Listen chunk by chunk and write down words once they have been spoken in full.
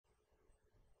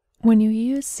When you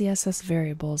use CSS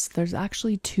variables, there's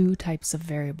actually two types of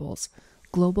variables,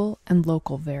 global and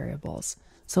local variables.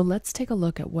 So let's take a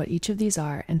look at what each of these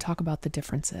are and talk about the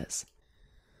differences.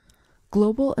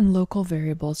 Global and local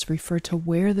variables refer to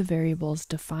where the variable is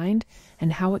defined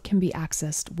and how it can be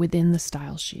accessed within the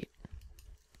style sheet.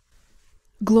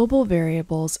 Global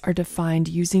variables are defined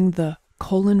using the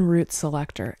 :root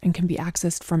selector and can be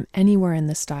accessed from anywhere in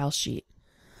the style sheet.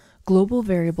 Global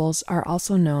variables are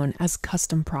also known as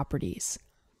custom properties.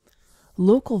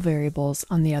 Local variables,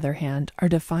 on the other hand, are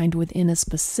defined within a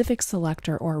specific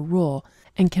selector or rule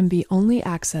and can be only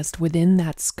accessed within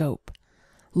that scope.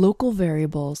 Local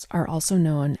variables are also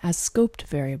known as scoped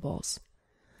variables.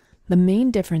 The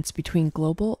main difference between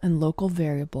global and local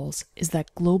variables is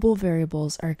that global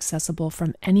variables are accessible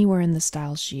from anywhere in the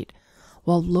style sheet,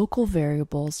 while local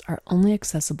variables are only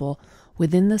accessible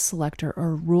within the selector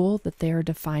or rule that they are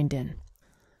defined in.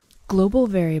 Global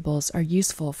variables are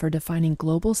useful for defining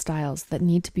global styles that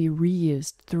need to be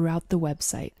reused throughout the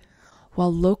website,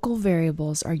 while local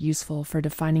variables are useful for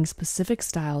defining specific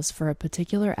styles for a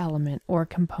particular element or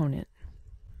component.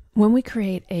 When we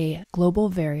create a global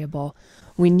variable,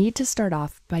 we need to start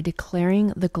off by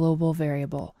declaring the global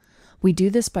variable. We do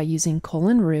this by using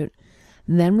 :root,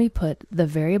 then we put the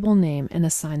variable name and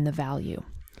assign the value.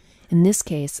 In this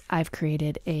case, I've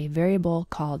created a variable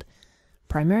called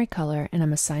primary color and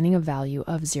I'm assigning a value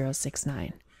of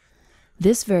 069.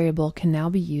 This variable can now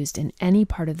be used in any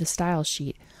part of the style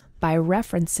sheet by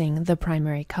referencing the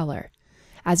primary color.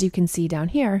 As you can see down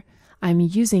here, I'm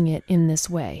using it in this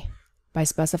way, by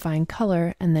specifying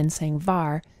color and then saying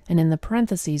var, and in the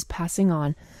parentheses passing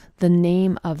on the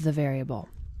name of the variable.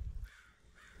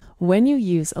 When you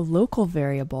use a local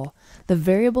variable, the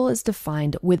variable is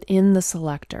defined within the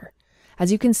selector.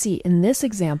 As you can see in this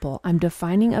example, I'm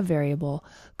defining a variable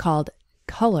called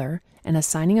color and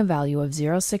assigning a value of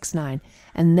 069,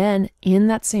 and then in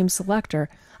that same selector,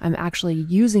 I'm actually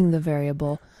using the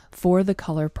variable for the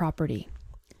color property.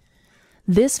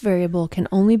 This variable can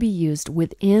only be used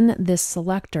within this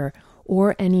selector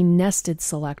or any nested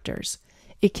selectors.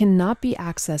 It cannot be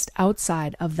accessed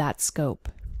outside of that scope.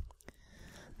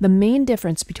 The main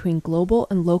difference between global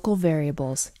and local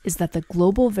variables is that the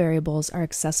global variables are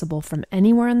accessible from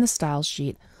anywhere in the style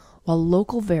sheet, while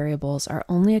local variables are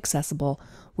only accessible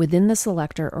within the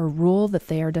selector or rule that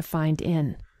they are defined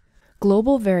in.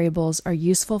 Global variables are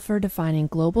useful for defining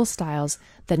global styles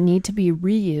that need to be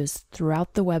reused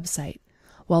throughout the website,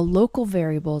 while local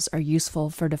variables are useful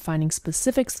for defining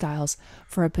specific styles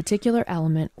for a particular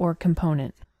element or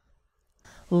component.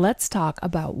 Let's talk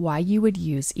about why you would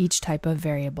use each type of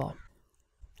variable.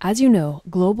 As you know,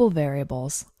 global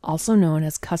variables, also known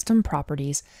as custom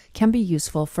properties, can be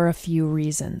useful for a few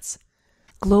reasons.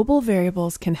 Global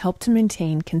variables can help to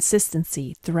maintain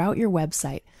consistency throughout your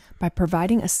website by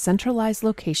providing a centralized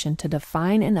location to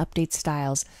define and update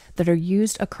styles that are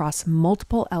used across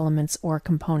multiple elements or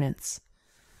components.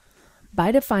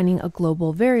 By defining a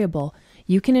global variable,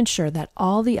 you can ensure that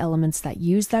all the elements that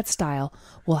use that style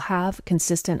will have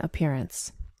consistent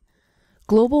appearance.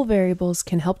 Global variables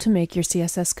can help to make your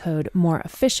CSS code more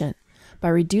efficient by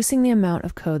reducing the amount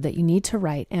of code that you need to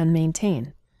write and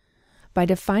maintain. By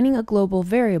defining a global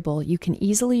variable, you can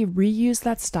easily reuse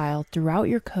that style throughout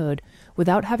your code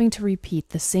without having to repeat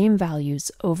the same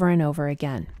values over and over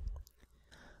again.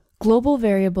 Global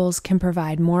variables can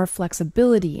provide more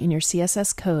flexibility in your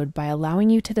CSS code by allowing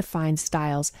you to define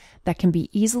styles that can be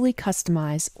easily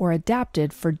customized or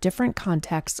adapted for different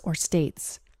contexts or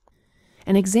states.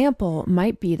 An example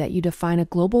might be that you define a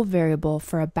global variable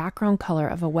for a background color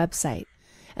of a website,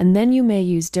 and then you may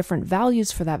use different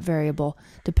values for that variable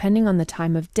depending on the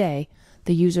time of day,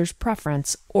 the user's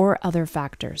preference, or other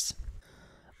factors.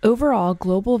 Overall,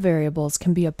 global variables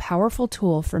can be a powerful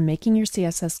tool for making your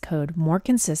CSS code more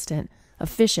consistent,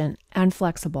 efficient, and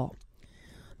flexible.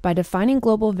 By defining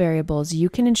global variables, you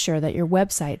can ensure that your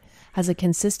website has a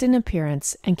consistent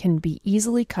appearance and can be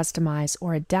easily customized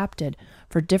or adapted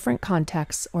for different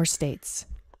contexts or states.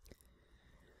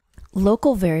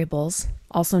 Local variables,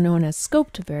 also known as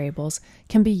scoped variables,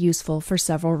 can be useful for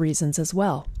several reasons as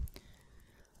well.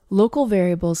 Local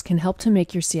variables can help to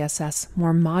make your CSS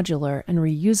more modular and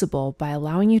reusable by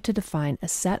allowing you to define a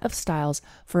set of styles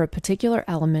for a particular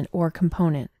element or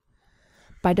component.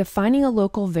 By defining a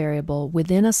local variable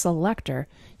within a selector,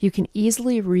 you can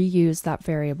easily reuse that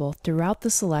variable throughout the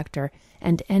selector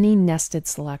and any nested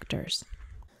selectors.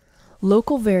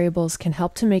 Local variables can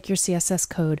help to make your CSS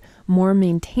code more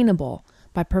maintainable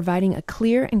by providing a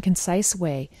clear and concise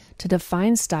way to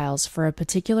define styles for a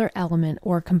particular element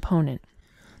or component.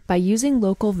 By using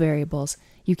local variables,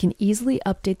 you can easily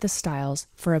update the styles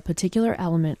for a particular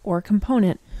element or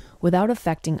component without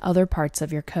affecting other parts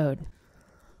of your code.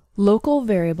 Local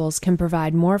variables can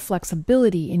provide more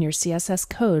flexibility in your CSS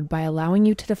code by allowing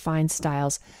you to define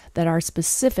styles that are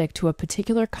specific to a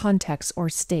particular context or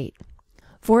state.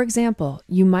 For example,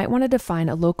 you might want to define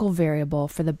a local variable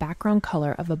for the background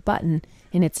color of a button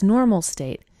in its normal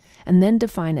state, and then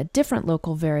define a different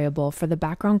local variable for the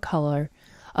background color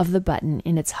of the button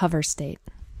in its hover state.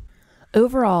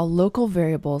 Overall, local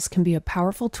variables can be a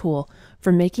powerful tool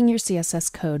for making your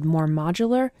CSS code more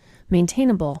modular,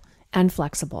 maintainable, and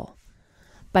flexible.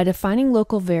 By defining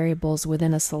local variables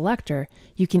within a selector,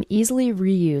 you can easily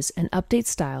reuse and update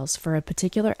styles for a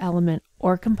particular element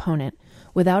or component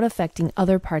without affecting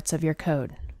other parts of your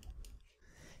code.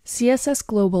 CSS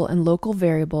global and local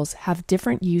variables have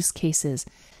different use cases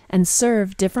and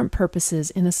serve different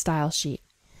purposes in a style sheet.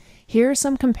 Here are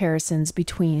some comparisons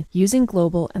between using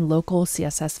global and local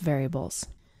CSS variables.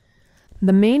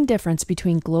 The main difference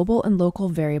between global and local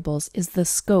variables is the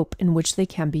scope in which they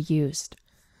can be used.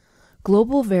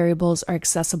 Global variables are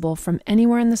accessible from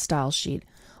anywhere in the style sheet,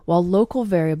 while local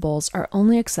variables are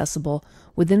only accessible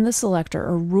within the selector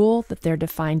or rule that they're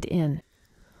defined in.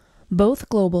 Both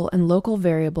global and local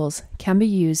variables can be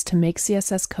used to make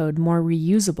CSS code more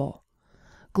reusable.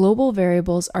 Global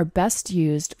variables are best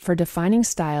used for defining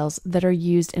styles that are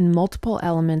used in multiple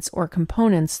elements or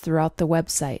components throughout the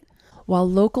website, while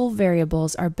local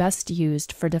variables are best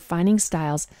used for defining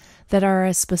styles that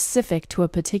are specific to a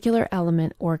particular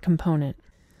element or component.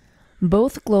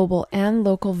 Both global and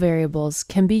local variables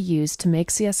can be used to make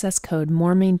CSS code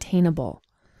more maintainable.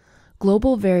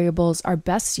 Global variables are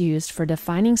best used for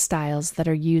defining styles that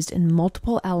are used in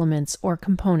multiple elements or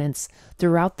components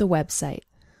throughout the website,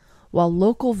 while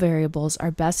local variables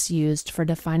are best used for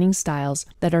defining styles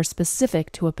that are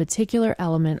specific to a particular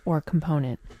element or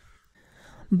component.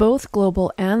 Both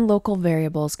global and local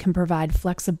variables can provide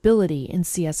flexibility in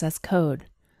CSS code.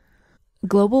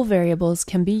 Global variables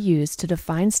can be used to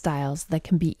define styles that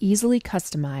can be easily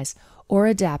customized or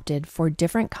adapted for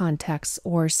different contexts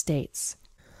or states.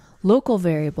 Local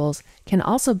variables can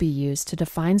also be used to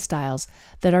define styles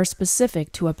that are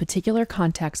specific to a particular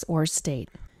context or state.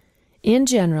 In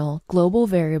general, global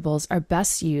variables are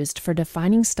best used for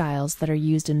defining styles that are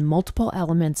used in multiple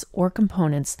elements or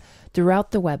components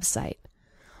throughout the website,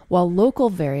 while local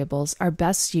variables are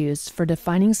best used for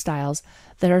defining styles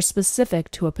that are specific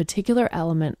to a particular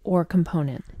element or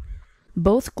component.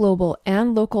 Both global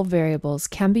and local variables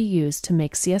can be used to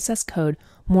make CSS code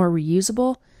more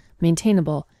reusable,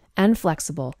 maintainable, and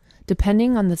flexible,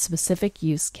 depending on the specific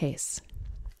use case.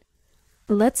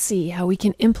 Let's see how we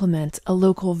can implement a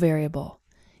local variable.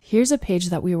 Here's a page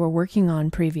that we were working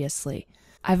on previously.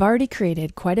 I've already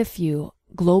created quite a few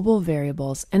global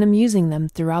variables and I'm using them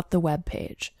throughout the web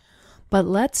page. But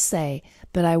let's say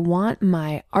that I want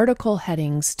my article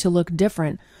headings to look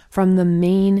different from the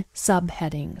main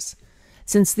subheadings.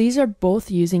 Since these are both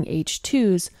using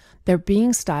H2s, they're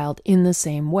being styled in the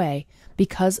same way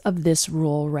because of this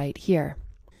rule right here.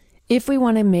 If we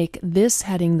want to make this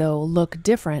heading though look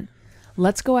different,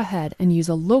 let's go ahead and use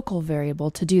a local variable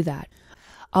to do that.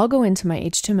 I'll go into my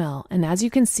HTML, and as you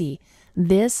can see,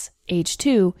 this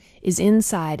H2 is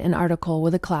inside an article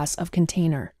with a class of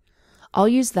container. I'll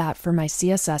use that for my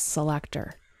CSS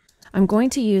selector. I'm going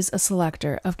to use a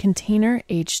selector of container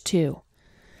H2.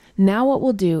 Now what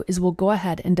we'll do is we'll go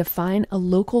ahead and define a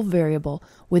local variable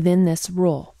within this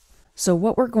rule. So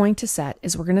what we're going to set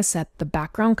is we're going to set the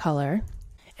background color,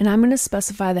 and I'm going to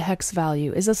specify the hex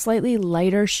value is a slightly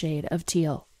lighter shade of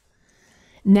teal.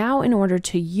 Now in order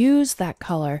to use that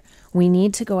color, we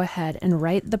need to go ahead and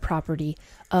write the property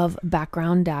of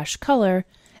background-color,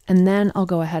 and then I'll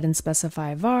go ahead and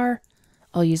specify var,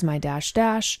 I'll use my dash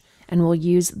dash, and we'll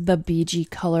use the BG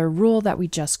color rule that we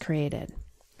just created.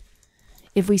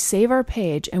 If we save our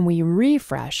page and we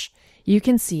refresh, you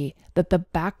can see that the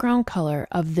background color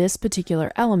of this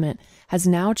particular element has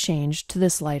now changed to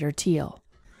this lighter teal.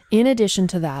 In addition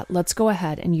to that, let's go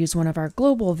ahead and use one of our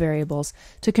global variables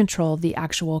to control the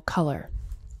actual color.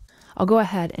 I'll go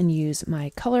ahead and use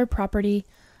my color property.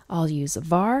 I'll use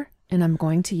var, and I'm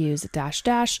going to use dash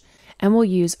dash, and we'll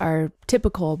use our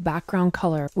typical background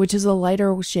color, which is a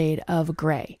lighter shade of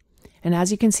gray. And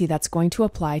as you can see, that's going to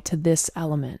apply to this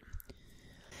element.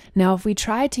 Now, if we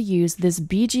try to use this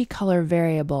BG color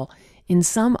variable in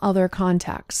some other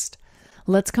context,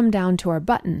 let's come down to our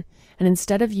button, and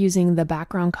instead of using the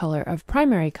background color of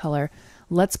primary color,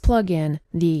 let's plug in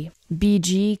the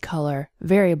BG color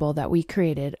variable that we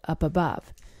created up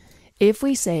above. If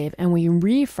we save and we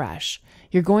refresh,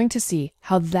 you're going to see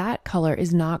how that color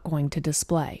is not going to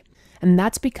display. And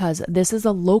that's because this is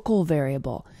a local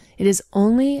variable. It is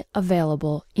only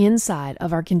available inside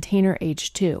of our container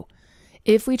h2.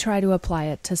 If we try to apply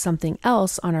it to something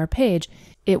else on our page,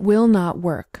 it will not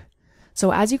work.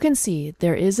 So as you can see,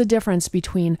 there is a difference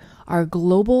between our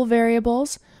global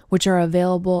variables, which are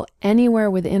available anywhere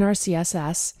within our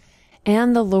CSS,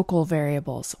 and the local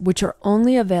variables, which are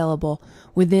only available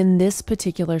within this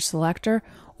particular selector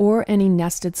or any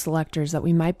nested selectors that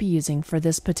we might be using for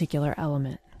this particular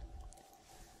element.